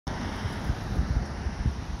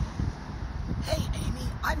Hey Amy,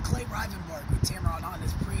 I'm Clay Rivenbark with Tameron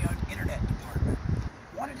Honda's pre-owned internet department.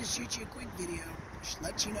 Wanted to shoot you a quick video,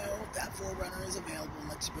 let you know that 4Runner is available and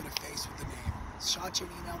let you put a face with the name. Shot you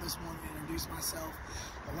an email this morning to introduce myself.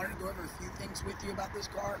 I wanted to go over a few things with you about this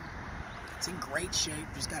car. It's in great shape,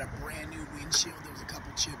 just got a brand new windshield. There was a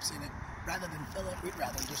couple chips in it. Rather than fill it, we'd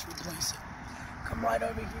rather just replace it. Come right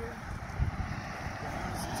over here.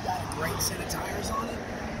 It's got a great set of tires on it.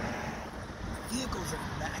 The vehicle's in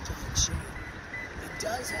immaculate shape. It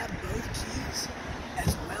does have both keys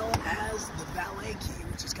as well as the valet key,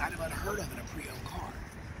 which is kind of unheard of in a pre-owned car.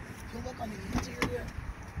 If you look on the interior,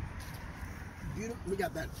 beautiful. We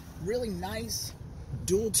got that really nice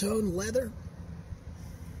dual-tone leather.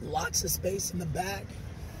 Lots of space in the back.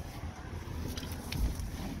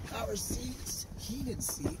 Power seats, heated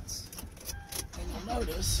seats, and you'll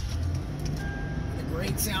notice the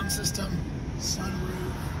great sound system,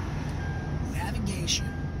 sunroof, navigation,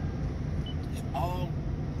 and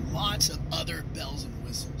lots of other bells and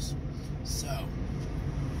whistles. So,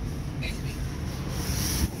 maybe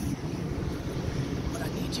what I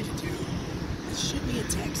need you to do is shoot me a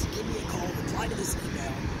text, give me a call, reply to this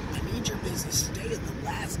email. I need your business. Today is the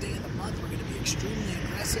last day of the month. We're going to be extremely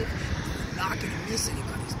aggressive. We're not going to miss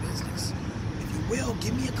anybody's business. If you will,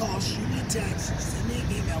 give me a call, shoot me a text, send me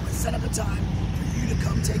an email, and set up a time for you to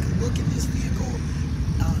come take a look at this vehicle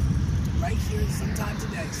right here sometime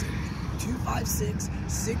today. So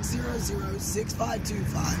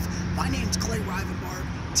 256-600-6525. My name's Clay Rivenbark,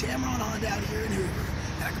 Tameron Honda out here in Hoover.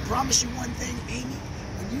 And I can promise you one thing, Amy,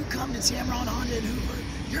 when you come to Tameron Honda in Hoover,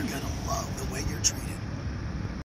 you're going to love the way you're treated.